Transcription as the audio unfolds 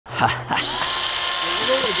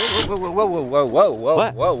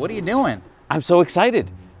Whoa, what are you doing? I'm so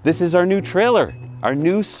excited. This is our new trailer, our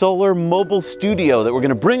new solar mobile studio that we're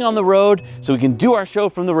gonna bring on the road so we can do our show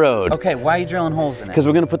from the road. Okay, why are you drilling holes in it? Because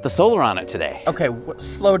we're gonna put the solar on it today. Okay,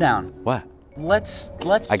 slow down. What? Let's.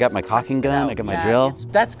 I got my caulking gun, I got my drill.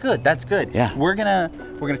 That's good, that's good. Yeah. We're gonna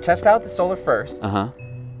test out the solar first. Uh-huh.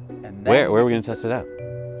 And then Where are we gonna test it out?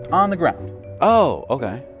 On the ground. Oh,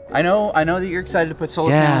 okay. I know that you're excited to put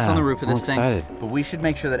solar panels on the roof of this thing, excited. but we should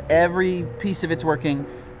make sure that every piece of it's working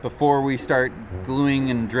before we start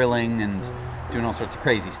gluing and drilling and doing all sorts of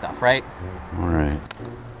crazy stuff, right? All right.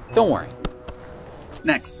 Don't worry.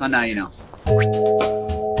 Next on Now You Know.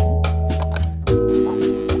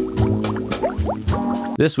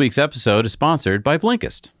 This week's episode is sponsored by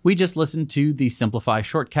Blinkist. We just listened to the Simplify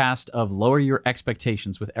shortcast of Lower Your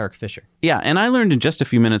Expectations with Eric Fisher. Yeah, and I learned in just a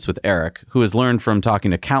few minutes with Eric, who has learned from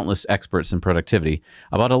talking to countless experts in productivity,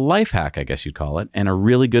 about a life hack, I guess you'd call it, and a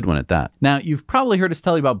really good one at that. Now, you've probably heard us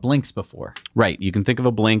tell you about Blinks before. Right, you can think of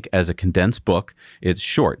a Blink as a condensed book. It's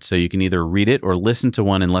short, so you can either read it or listen to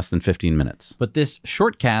one in less than 15 minutes. But this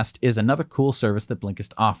shortcast is another cool service that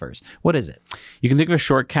Blinkist offers. What is it? You can think of a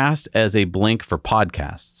shortcast as a Blink for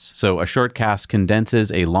podcasts. So a shortcast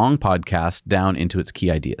condenses a long podcast down into its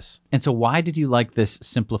key ideas. And so why did you like this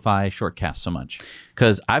Simplify shortcast so much?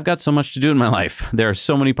 Because I've got so much to do in my life. There are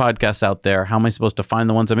so many podcasts out there. How am I supposed to find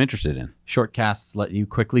the ones I'm interested in? Shortcasts let you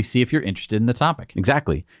quickly see if you're interested in the topic.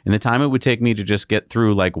 Exactly. In the time it would take me to just get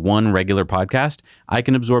through like one regular podcast, I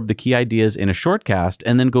can absorb the key ideas in a shortcast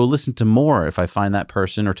and then go listen to more if I find that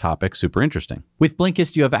person or topic super interesting. With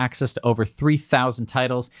Blinkist, you have access to over 3,000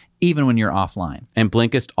 titles, even when you're offline. And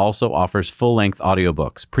Blinkist also offers full-length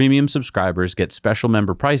audiobooks. Premium subscribers get special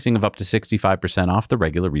member pricing of up to 65% off the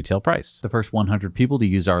regular retail price. The first 100 people to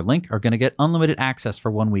use our link are going to get unlimited access for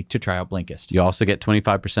 1 week to try out Blinkist. You also get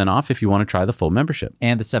 25% off if you want to try the full membership.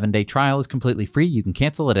 And the 7-day trial is completely free. You can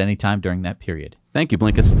cancel at any time during that period. Thank you,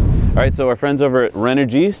 Blinkist. All right, so our friends over at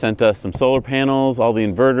Renogy sent us some solar panels, all the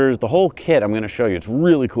inverters, the whole kit I'm gonna show you. It's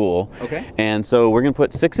really cool. Okay. And so we're gonna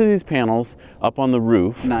put 6 of these panels up on the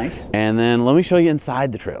roof. Nice. And then let me show you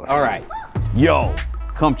inside the trailer. All right. Yo,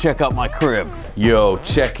 come check out my crib. Yo,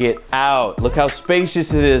 check it out. Look how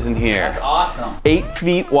spacious it is in here. That's awesome. 8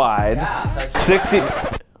 feet wide. Yeah, that's 60.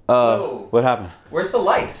 Whoa. What happened? Where's the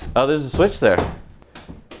lights? Oh, there's a switch there.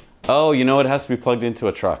 Oh, you know it has to be plugged into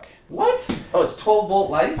a truck. What? Oh, it's 12-volt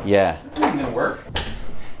lights? Yeah. This isn't gonna work.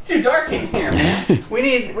 It's too dark in here, man. we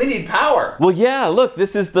need power. Well, yeah, look,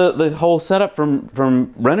 this is the whole setup from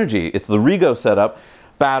Renogy. It's the Rego setup.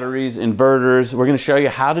 Batteries, inverters. We're gonna show you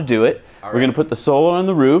how to do it. We're gonna put the solar on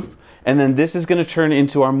the roof, and then this is gonna turn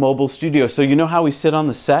into our mobile studio. So you know how we sit on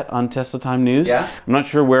the set on Tesla Time News? Yeah. I'm not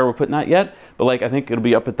sure where we're putting that yet, but like I think it'll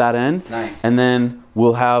be up at that end. Nice. And then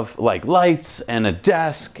we'll have like lights and a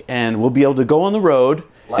desk, and we'll be able to go on the road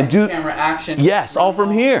Light, and do camera, action. Yes, all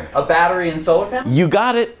from here. A battery and solar panel? You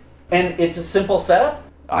got it. And it's a simple setup?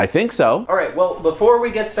 I think so. All right, well, before we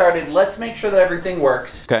get started, let's make sure that everything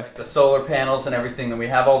works. Okay. Like the solar panels and everything, that we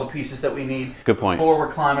have all the pieces that we need. Good point. Before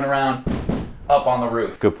we're climbing around up on the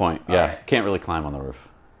roof. Good point. Yeah, right. can't really climb on the roof.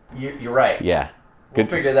 You're right. Yeah. We'll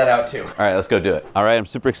figure that out too. All right, let's go do it. All right, I'm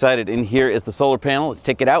super excited. In here is the solar panel. Let's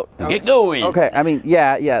take it out and get going. Okay, I mean,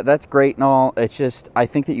 yeah, that's great and all. It's just, I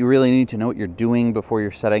think that you really need to know what you're doing before you're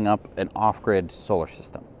setting up an off-grid solar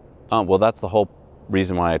system. Well, that's the whole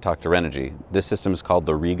reason why I talked to Renogy. This system is called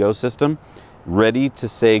the Rego system. Ready to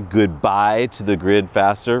say goodbye to the grid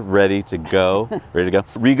faster, ready to go, ready to go.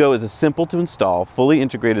 Rego is a simple to install, fully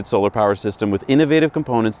integrated solar power system with innovative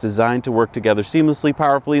components designed to work together seamlessly,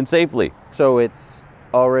 powerfully, and safely. So it's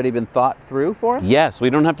already been thought through for us? Yes,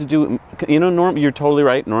 we don't have to do, you know, you're totally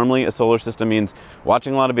right. Normally a solar system means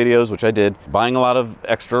watching a lot of videos, which I did, buying a lot of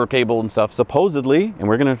extra cable and stuff. Supposedly, and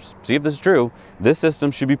we're gonna see if this is true, this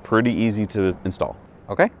system should be pretty easy to install.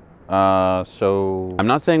 Okay. So I'm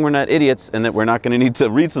not saying we're not idiots and that we're not going to need to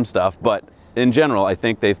read some stuff, but in general, I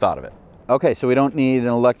think they've thought of it. Okay, so we don't need an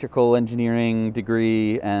electrical engineering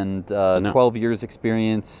degree and 12 years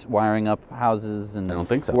experience wiring up houses and I don't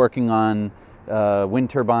think so. Working on wind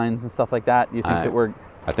turbines and stuff like that. You think that we're...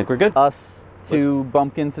 I think we're good. Us two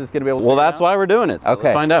bumpkins is going to be able to... Well, that's why we're doing it. So okay.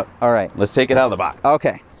 Let's find out. All right. Let's take it out of the box.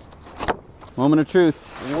 Okay. Moment of truth.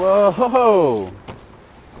 Whoa!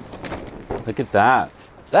 Look at that.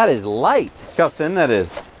 That is light. Look how thin that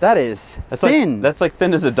is. That is thin. That's like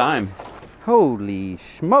thin as a dime. Holy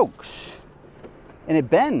smokes. And it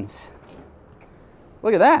bends.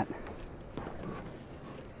 Look at that.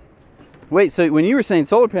 Wait, so when you were saying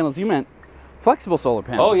solar panels, you meant flexible solar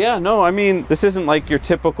panels? Oh yeah, no, I mean, this isn't like your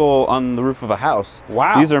typical on the roof of a house.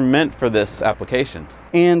 Wow. These are meant for this application.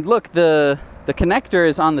 And look, the connector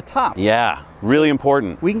is on the top. Yeah, really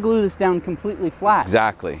important. We can glue this down completely flat.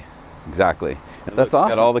 Exactly, exactly. And That's look,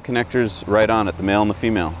 awesome. It's got all the connectors right on it, the male and the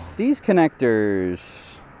female. These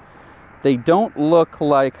connectors, they don't look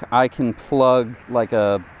like I can plug like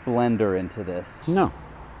a blender into this. No,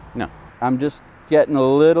 no. I'm just getting a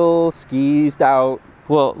little skeezed out.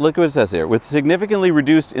 Well, look what it says here. With significantly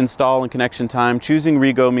reduced install and connection time, choosing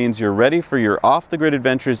Rego means you're ready for your off-the-grid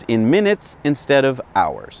adventures in minutes instead of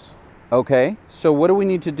hours. Okay, so what do we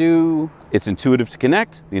need to do? It's intuitive to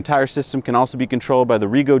connect. The entire system can also be controlled by the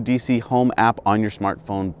Rego DC Home app on your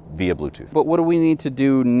smartphone via Bluetooth. But what do we need to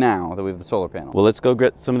do now that we have the solar panel? Well, let's go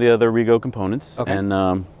get some of the other Rego components Okay.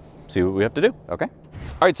 and see what we have to do. Okay.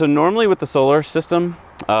 All right, so normally with the solar system,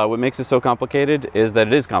 what makes it so complicated is that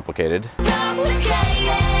it is complicated.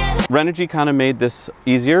 Renogy kind of made this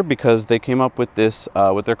easier because they came up with this,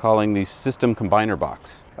 what they're calling the system combiner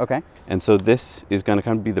box. Okay. And so this is going to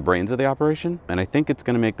kind of be the brains of the operation, and I think it's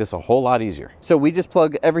going to make this a whole lot easier. So we just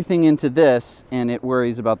plug everything into this and it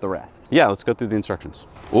worries about the rest. Yeah, let's go through the instructions.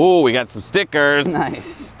 Oh, we got some stickers.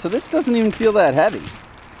 Nice. So this doesn't even feel that heavy.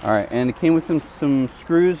 All right, and it came with some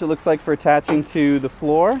screws, it looks like, for attaching to the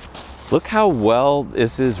floor. Look how well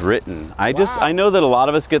this is written. I know that a lot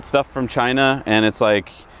of us get stuff from China and it's like,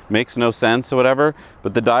 makes no sense or whatever,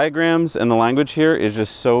 but the diagrams and the language here is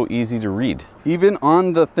just so easy to read. Even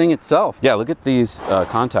on the thing itself. Yeah, look at these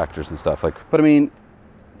contactors and stuff. Like, But I mean,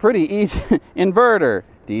 pretty easy. Inverter,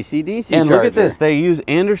 DC-DC and charger. look at this, they use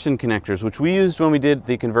Anderson connectors, which we used when we did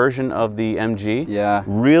the conversion of the MG. Yeah.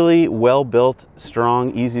 Really well built,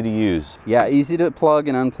 strong, easy to use. Yeah, easy to plug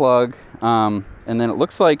and unplug. And then it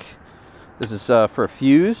looks like this is for a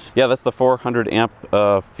fuse. Yeah, that's the 400 amp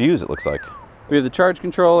fuse, it looks like. We have the charge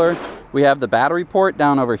controller. We have the battery port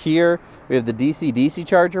down over here. We have the DC-DC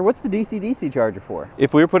charger. What's the DC-DC charger for?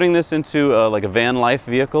 If we were putting this into like a van life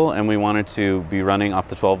vehicle and we wanted to be running off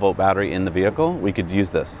the 12-volt battery in the vehicle, we could use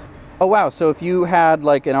this. Oh, wow. So if you had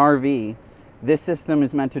like an RV, this system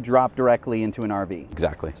is meant to drop directly into an RV.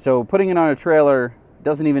 Exactly. So putting it on a trailer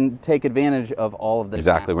doesn't even take advantage of all of the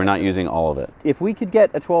Exactly. We're not using all of it. If we could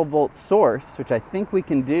get a 12-volt source, which I think we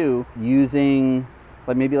can do using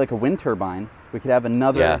like maybe like a wind turbine, we could have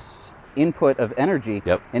another input of energy.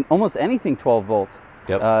 Yep. And almost anything 12 volts,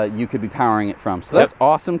 Yep. you could be powering it from. So that's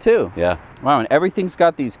awesome too. Yeah. Wow, and everything's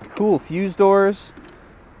got these cool fuse doors.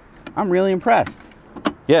 I'm really impressed.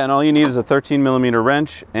 Yeah, and all you need is a 13mm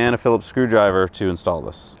wrench and a Phillips screwdriver to install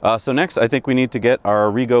this. So next, I think we need to get our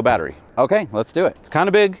Rego battery. Okay, let's do it. It's kind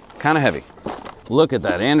of big, kind of heavy. Look at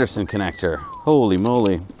that Anderson connector. Holy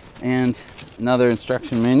moly. And another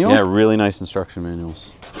instruction manual. Yeah, really nice instruction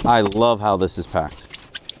manuals. I love how this is packed.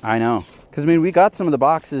 I know. Because, I mean, we got some of the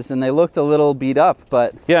boxes and they looked a little beat up,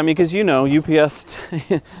 but... Yeah, I mean, because you know, UPS,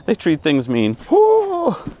 they treat things mean.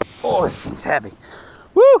 Oh, this thing's heavy.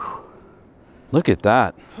 Woo! Look at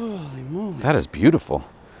that. Holy moly. That is beautiful.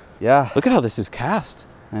 Yeah, Look at how this is cast.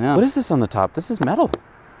 I know. What is this on the top? This is metal.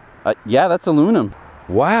 Yeah, that's aluminum.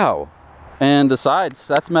 Wow. And the sides,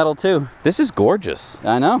 that's metal too. This is gorgeous.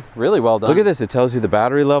 I know, really well done. Look at this. It tells you the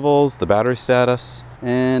battery levels, the battery status.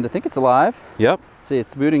 And I think it's alive. Yep. See,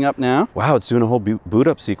 it's booting up now. Wow, it's doing a whole boot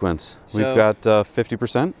up sequence. We've So- got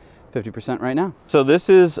 50%. 50% right now. So this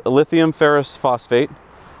is lithium ferrous phosphate,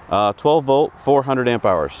 12 volt, 400 amp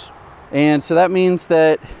hours. And so that means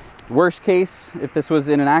that worst case, if this was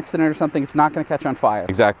in an accident or something, it's not going to catch on fire.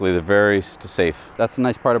 Exactly, they're very safe. That's the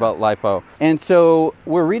nice part about LiPo. And so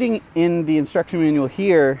we're reading in the instruction manual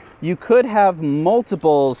here, you could have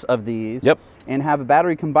multiples of these. Yep. And have a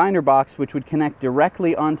battery combiner box which would connect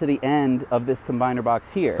directly onto the end of this combiner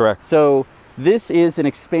box here. Correct. So this is an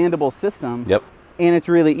expandable system. Yep. And it's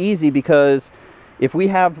really easy because if we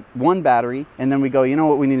have one battery and then we go, you know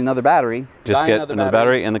what, we need another battery. Just buy get another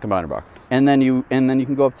battery and the combiner box. And then you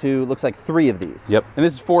can go up to, looks like 3 of these. Yep. And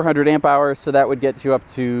this is 400 amp hours, so that would get you up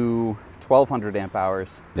to 1200 amp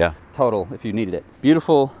hours Yeah. total if you needed it.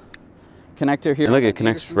 Beautiful connector here. And look, it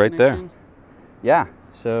connects right there. Yeah.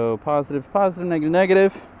 So positive, positive, negative,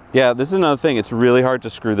 negative. Yeah, this is another thing. It's really hard to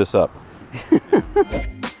screw this up.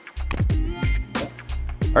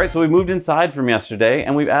 All right, so we moved inside from yesterday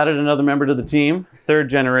and we've added another member to the team, 3rd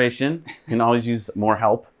generation. You can always use more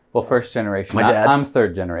help. Well, 1st generation. My dad. I'm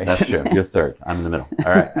 3rd generation. That's true. You're 3rd. I'm in the middle.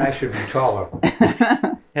 All right. I should be taller.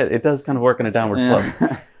 Yeah, it does kind of work on a downward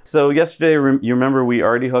slope. So yesterday, you remember we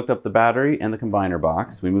already hooked up the battery and the combiner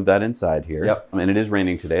box. We moved that inside here. Yep. And it is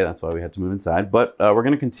raining today. That's why we had to move inside. But we're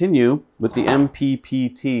going to continue with the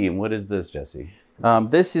MPPT. And what is this, Jesse?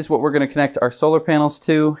 This is what we're going to connect our solar panels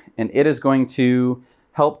to, and it is going to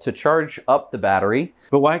help to charge up the battery.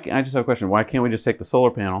 But why? I just have a question. Why can't we just take the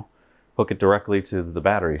solar panel, hook it directly to the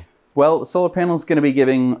battery? Well, the solar panel is going to be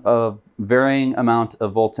giving a varying amount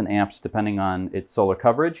of volts and amps depending on its solar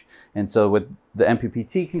coverage. And so what the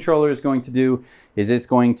MPPT controller is going to do is it's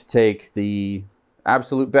going to take the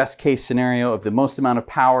absolute best case scenario of the most amount of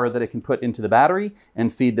power that it can put into the battery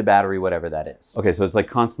and feed the battery whatever that is. Okay, so it's like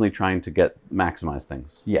constantly trying to maximize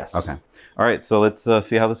things. Yes. Okay. All right, so let's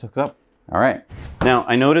see how this hooks up. All right. Now,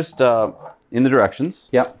 I noticed in the directions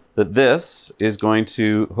Yep. that this is going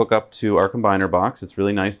to hook up to our combiner box. It's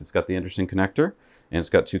really nice. It's got the interesting connector, and it's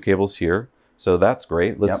got 2 cables here. So that's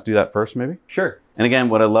great. Let's do that first, maybe? Sure. And again,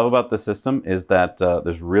 what I love about this system is that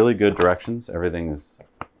there's really good directions. Everything is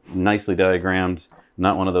nicely diagrammed.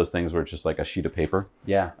 Not one of those things where it's just like a sheet of paper.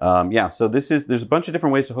 Yeah. Yeah, so there's a bunch of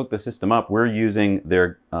different ways to hook the system up. We're using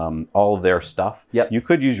their all of their stuff. Yep. You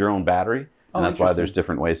could use your own battery, and that's why interesting. there's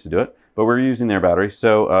different ways to do it. But we're using their battery.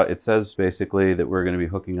 So it says basically that we're going to be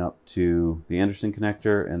hooking up to the Anderson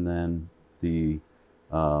connector and then the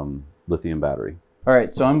lithium battery. All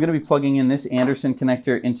right, so I'm going to be plugging in this Anderson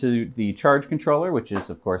connector into the charge controller, which is,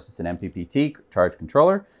 of course, it's an MPPT charge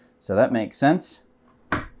controller. So that makes sense.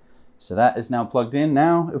 So that is now plugged in.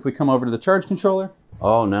 Now, if we come over to the charge controller.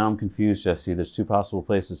 Oh, now I'm confused, Jesse. There's 2 possible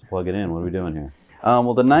places to plug it in. What are we doing here?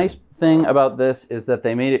 Well, the nice thing about this is that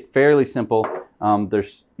they made it fairly simple.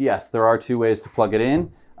 Yes, there are 2 ways to plug it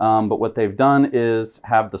in, but what they've done is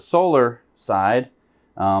have the solar side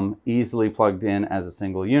easily plugged in as a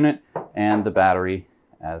single unit and the battery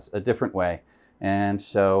as a different way. And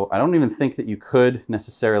so I don't even think that you could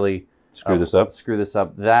necessarily screw this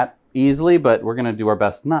up that easily, but we're going to do our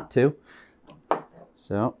best not to.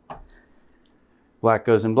 So black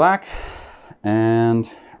goes in black and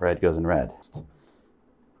red goes in red.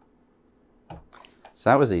 So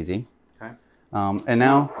that was easy. Okay. And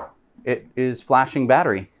now it is flashing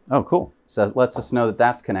battery. Oh, cool. So it lets us know that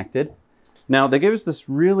that's connected. Now, they gave us this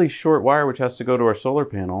really short wire which has to go to our solar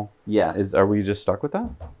panel. Yes. Are we just stuck with that?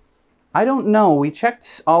 I don't know. We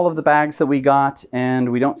checked all of the bags that we got,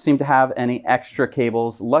 and we don't seem to have any extra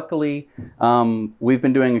cables. Luckily, we've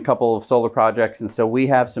been doing a couple of solar projects, and so we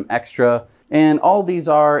have some extra. And all these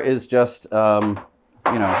is just, you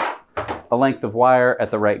know, a length of wire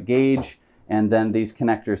at the right gauge, and then these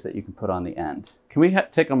connectors that you can put on the end. Can we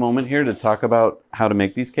take a moment here to talk about how to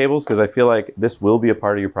make these cables? Because I feel like this will be a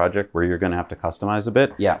part of your project where you're going to have to customize a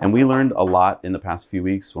bit. Yeah. And we learned a lot in the past few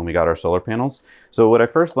weeks when we got our solar panels. So what I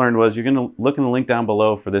first learned was you're going to look in the link down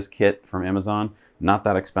below for this kit from Amazon. Not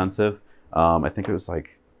that expensive. I think it was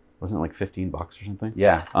like, wasn't it like 15 bucks or something?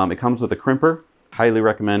 Yeah. It comes with a crimper. Highly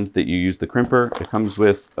recommend that you use the crimper. It comes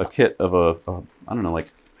with a kit of I don't know,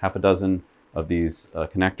 like half a dozen of these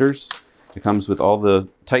connectors. It comes with all the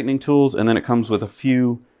tightening tools, and then it comes with a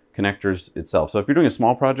few connectors itself. So if you're doing a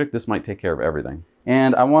small project, this might take care of everything.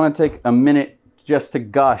 And I want to take a minute just to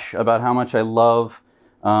gush about how much I love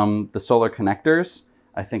the solar connectors.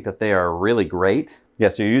 I think that they are really great. Yeah,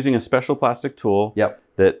 so you're using a special plastic tool Yep.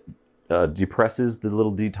 that depresses the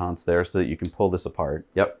little detents there so that you can pull this apart.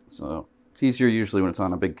 Yep. So it's easier usually when it's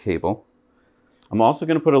on a big cable. I'm also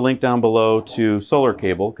going to put a link down below to solar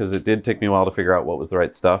cable because it did take me a while to figure out what was the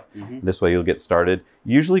right stuff. This way you'll get started.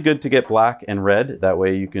 Usually good to get black and red. That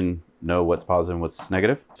way you can know what's positive and what's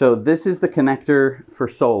negative. So this is the connector for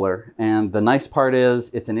solar. And the nice part is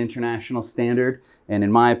it's an international standard. And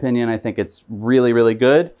in my opinion, I think it's really, really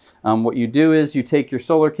good. What you do is you take your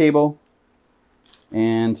solar cable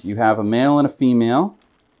and you have a male and a female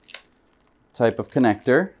type of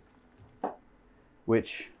connector,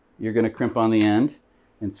 which you're going to crimp on the end.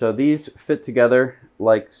 And so these fit together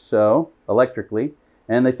like so, electrically.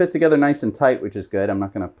 And they fit together nice and tight, which is good. I'm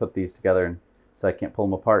not going to put these together so I can't pull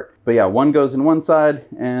them apart. But yeah, one goes in one side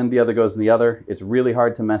and the other goes in the other. It's really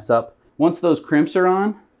hard to mess up. Once those crimps are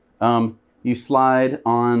on, you slide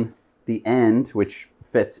on the end, which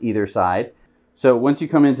fits either side. So once you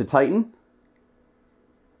come in to tighten,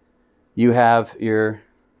 you have your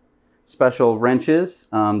special wrenches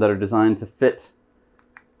that are designed to fit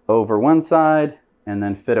over one side and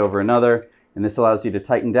then fit over another, and this allows you to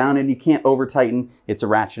tighten down, and you can't over tighten. It's a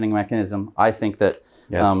ratcheting mechanism. I think that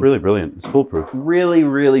it's really brilliant. It's foolproof. Really,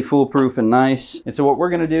 really foolproof and nice. And so what we're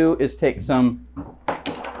going to do is take some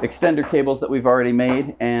extender cables that we've already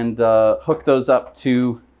made and hook those up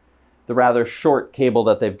to the rather short cable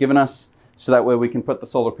that they've given us, so that way we can put the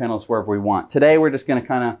solar panels wherever we want. Today we're just going to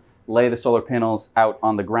kind of lay the solar panels out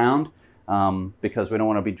on the ground because we don't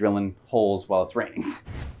want to be drilling holes while it's raining.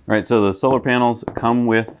 All right, so the solar panels come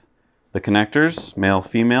with the connectors, male,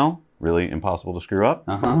 female, really impossible to screw up.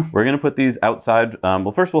 We're going to put these outside.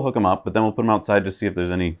 Well, first we'll hook them up, but then we'll put them outside to see if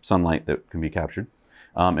there's any sunlight that can be captured.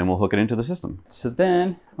 And we'll hook it into the system. So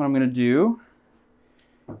then what I'm going to do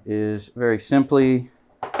is very simply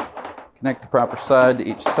connect the proper side to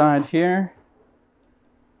each side here.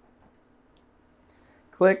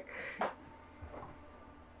 Click.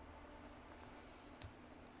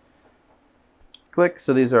 Click.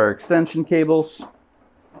 So these are our extension cables.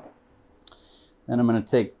 Then I'm going to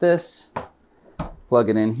take this, plug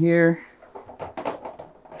it in here.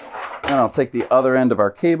 Then I'll take the other end of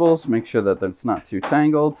our cables, make sure that it's not too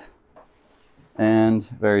tangled. And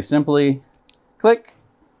very simply, click.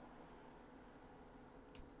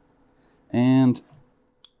 And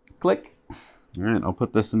click. All right, I'll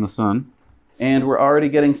put this in the sun. And we're already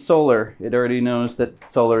getting solar. It already knows that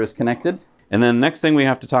solar is connected. And then next thing we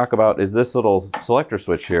have to talk about is this little selector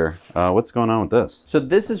switch here. What's going on with this? So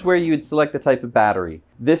this is where you would select the type of battery.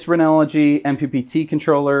 This Renogy MPPT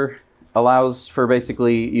controller allows for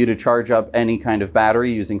basically you to charge up any kind of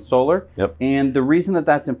battery using solar. Yep. And the reason that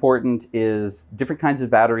that's important is different kinds of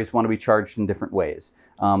batteries want to be charged in different ways.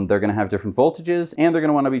 They're going to have different voltages, and they're going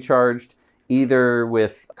to want to be charged either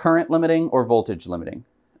with current limiting or voltage limiting.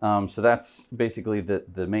 So that's basically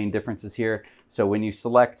the main differences here. So when you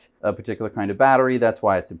select a particular kind of battery, that's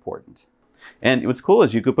why it's important. And what's cool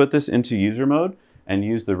is you could put this into user mode and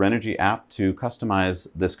use the Renogy app to customize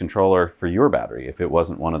this controller for your battery if it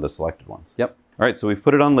wasn't one of the selected ones. Yep. All right, so we've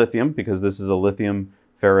put it on lithium because this is a lithium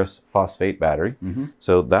ferrous phosphate battery.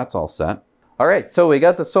 So that's all set. All right, so we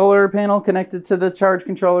got the solar panel connected to the charge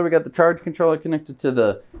controller, we got the charge controller connected to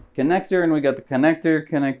the connector, and we got the connector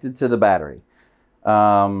connected to the battery.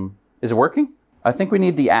 Is it working? I think we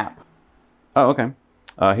need the app. Oh, okay.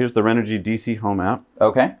 Here's the Renogy DC Home app.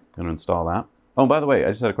 Okay. I'm going to install that. Oh, by the way, I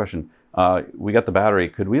just had a question. We got the battery.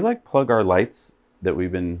 Could we like plug our lights that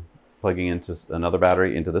we've been plugging into another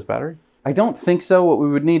battery into this battery? I don't think so. What we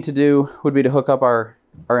would need to do would be to hook up our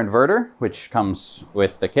inverter, which comes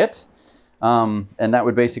with the kit. And that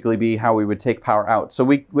would basically be how we would take power out. So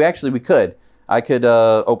we could. I could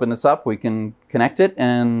open this up. We can connect it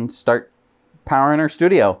and start powering our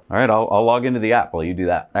studio. All right, I'll log into the app while you do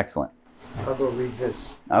that. Excellent. I'll go read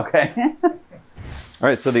this. Okay. All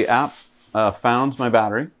right, so the app found my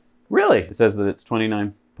battery. Really? It says that it's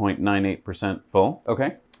 29.98% full.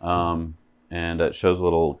 Okay. And it shows a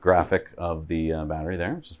little graphic of the battery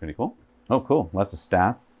there, which is pretty cool. Oh, cool. Lots of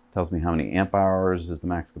stats. Tells me how many amp hours is the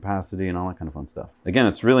max capacity and all that kind of fun stuff. Again,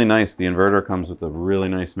 it's really nice. The inverter comes with a really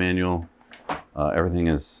nice manual. Everything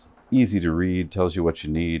is easy to read, tells you what you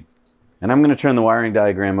need. And I'm going to turn the wiring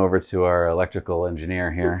diagram over to our electrical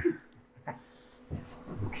engineer here.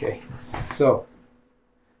 Okay. So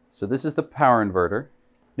this is the power inverter.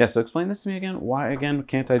 Yeah, so explain this to me again. Why, again,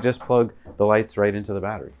 can't I just plug the lights right into the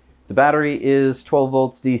battery? The battery is 12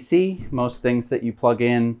 volts DC. Most things that you plug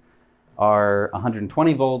in are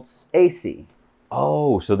 120 volts AC.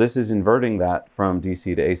 Oh, so this is inverting that from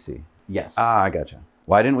DC to AC. Yes. Ah, I gotcha.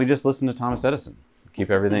 Why didn't we just listen to Thomas Edison?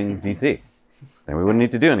 Keep everything DC. Then we wouldn't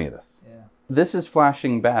need to do any of this. yeah. This is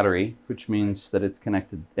flashing battery, which means that it's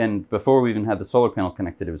connected. And before we even had the solar panel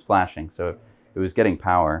connected, it was flashing. So it was getting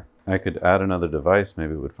power. I could add another device.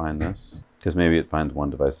 Maybe it would find this. Because maybe it finds one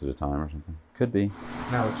device at a time or something. Could be.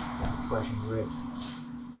 Now it's flashing red.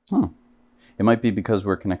 Huh. It might be because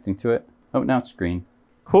we're connecting to it. Oh, now it's green.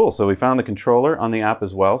 Cool, so we found the controller on the app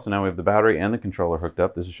as well. So now we have the battery and the controller hooked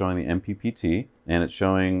up. This is showing the MPPT, and it's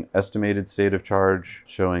showing estimated state of charge,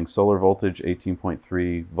 showing solar voltage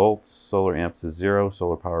 18.3 volts, solar amps is 0,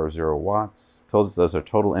 solar power is 0 watts. Tells us our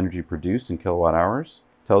total energy produced in kilowatt hours.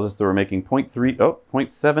 Tells us that we're making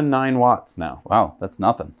 0.79 watts now. Wow, that's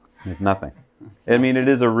nothing. It's nothing. I mean, it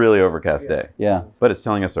is a really overcast day. Yeah. But it's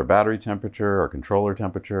telling us our battery temperature, our controller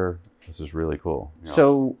temperature. This is really cool.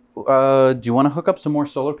 So, do you want to hook up some more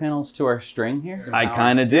solar panels to our string here? I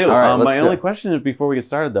kind of do. All right, let's my do only it. question is, before we get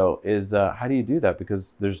started though, is how do you do that?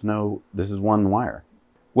 Because there's no, this is one wire.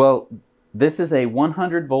 Well, this is a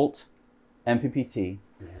 100 volt MPPT.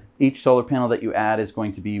 Each solar panel that you add is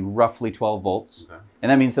going to be roughly 12 volts. Okay.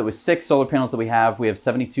 And that means that with 6 solar panels that we have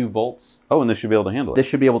 72 volts. Oh, and this should be able to handle it. This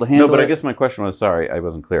should be able to handle it. No, but I guess my question was, sorry, I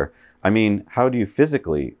wasn't clear. I mean, how do you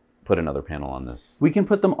physically put another panel on this? We can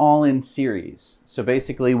put them all in series. So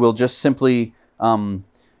basically, we'll just simply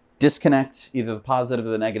disconnect either the positive or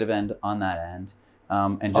the negative end on that end.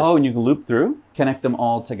 And just And you can loop through? connect them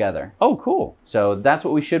all together. Oh, cool. So that's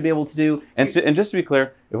what we should be able to do. And just to be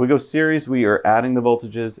clear, if we go series, we are adding the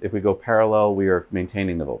voltages. If we go parallel, we are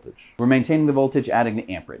maintaining the voltage. We're maintaining the voltage, adding the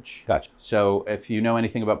amperage. Gotcha. So if you know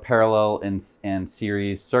anything about parallel and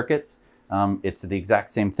series circuits, it's the exact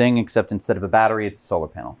same thing, except instead of a battery, it's a solar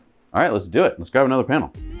panel. All right, let's do it. Let's grab another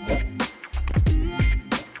panel.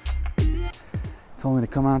 Told me to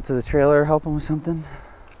come out to the trailer, help him with something.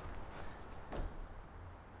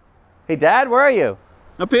 Hey, Dad, where are you?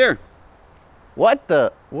 Up here. What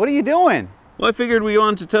are you doing? Well, I figured we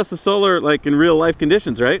wanted to test the solar like in real life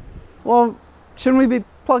conditions, right? Well, shouldn't we be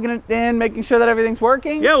plugging it in, making sure that everything's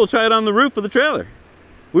working? Yeah, we'll try it on the roof of the trailer.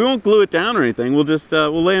 We won't glue it down or anything. We'll just,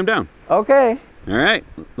 we'll lay them down. Okay. All right,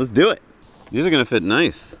 let's do it. These are gonna fit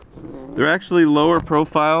nice. They're actually lower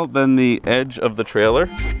profile than the edge of the trailer.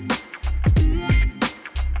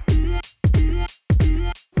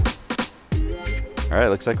 All right,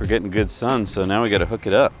 looks like we're getting good sun, so now we gotta hook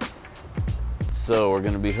it up. So we're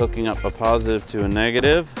gonna be hooking up a positive to a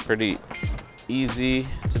negative. Pretty easy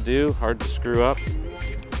to do, hard to screw up.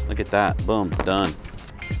 Look at that, boom, done.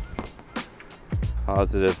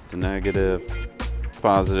 Positive to negative,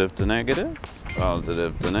 positive to negative,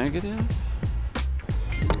 positive to negative.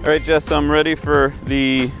 All right, Jess, I'm ready for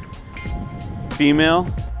the female.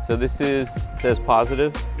 So this says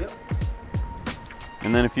positive. Yep.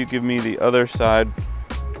 And then if you give me the other side.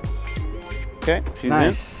 Okay, she's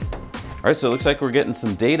Nice. in. All right, so it looks like we're getting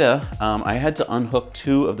some data. I had to unhook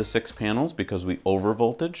 2 of the 6 panels because we over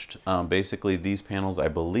voltaged. Basically, these panels, I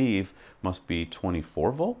believe, must be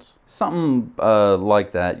 24 volts. Something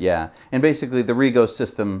like that, yeah. And basically, the Rego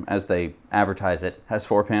system, as they advertise it, has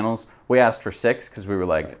 4 panels. We asked for 6 because we were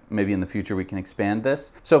like, maybe in the future we can expand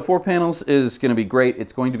this. So 4 panels is going to be great.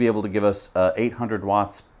 It's going to be able to give us 800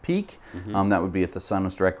 watts peak. That would be if the sun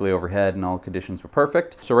was directly overhead and all conditions were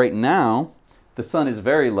perfect. So right now, the sun is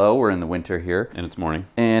very low. We're in the winter here. And it's morning.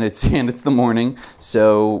 And it's the morning.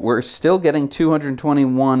 So we're still getting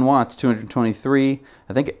 221 watts, 223.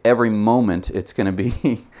 I think every moment it's going to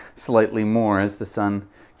be slightly more as the sun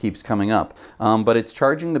keeps coming up. But it's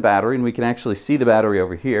charging the battery, and we can actually see the battery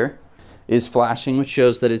over here is flashing, which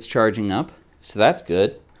shows that it's charging up. So that's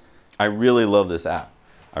good. I really love this app.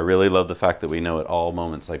 I really love the fact that we know at all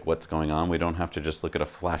moments like what's going on. We don't have to just look at a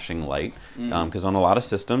flashing light, because on a lot of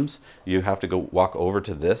systems you have to go walk over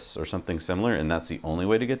to this or something similar, and that's the only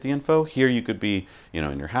way to get the info. Here you could be, you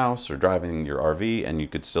know, in your house or driving your RV, and you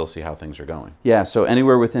could still see how things are going. Yeah, so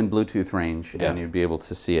anywhere within Bluetooth range, Yeah. and you'd be able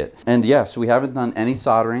to see it. And yeah, so we haven't done any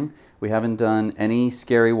soldering. We haven't done any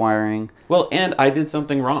scary wiring. Well, and I did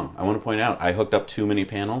something wrong. I want to point out, I hooked up too many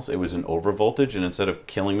panels. It was an over voltage, and instead of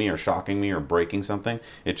killing me or shocking me or breaking something,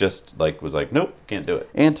 it just was like, nope, can't do it.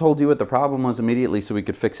 And told you what the problem was immediately so we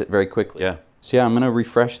could fix it very quickly. Yeah. So yeah, I'm gonna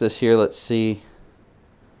refresh this here. Let's see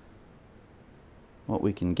what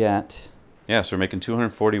we can get. Yeah, so we're making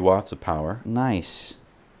 240 watts of power. Nice.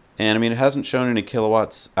 And I mean, it hasn't shown any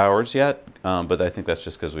kilowatts hours yet, but I think that's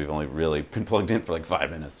just because we've only really been plugged in for like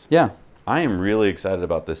 5 minutes. Yeah. I am really excited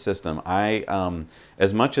about this system.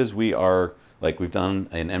 As much as we are, like we've done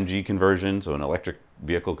an MG conversion, so an electric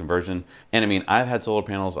vehicle conversion, and I mean, I've had solar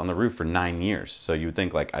panels on the roof for 9 years, so you would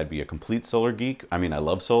think like I'd be a complete solar geek. I mean, I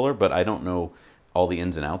love solar, but I don't know all the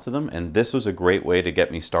ins and outs of them, and this was a great way to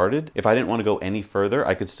get me started. If I didn't want to go any further,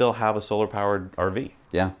 I could still have a solar-powered RV.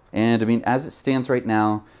 Yeah, and I mean, as it stands right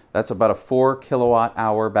now, that's about a 4 kilowatt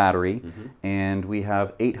hour battery, and we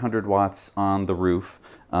have 800 watts on the roof.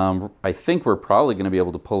 I think we're probably going to be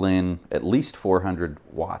able to pull in at least 400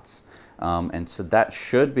 watts, and so that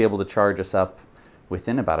should be able to charge us up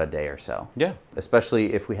within about a day or so. Yeah.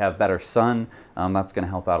 Especially if we have better sun, that's going to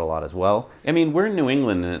help out a lot as well. I mean, we're in New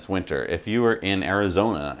England and it's winter. If you were in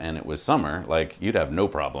Arizona and it was summer, like you'd have no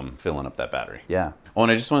problem filling up that battery. Yeah. Oh,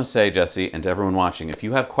 and I just want to say, Jesse, and to everyone watching, if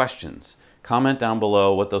you have questions, comment down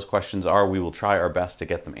below what those questions are. We will try our best to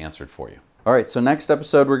get them answered for you. All right, so next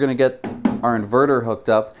episode we're going to get our inverter hooked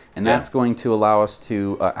up, and Yeah. that's going to allow us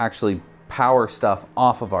to actually power stuff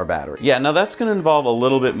off of our battery. Yeah, now that's going to involve a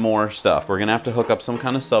little bit more stuff. We're going to have to hook up some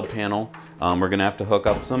kind of sub panel. We're going to have to hook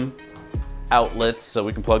up some outlets so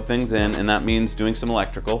we can plug things in, and that means doing some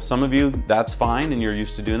electrical. Some of you, that's fine and you're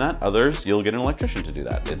used to doing that. Others, you'll get an electrician to do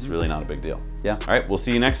that. It's really not a big deal. Yeah. All right, we'll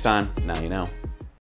see you next time. Now you know.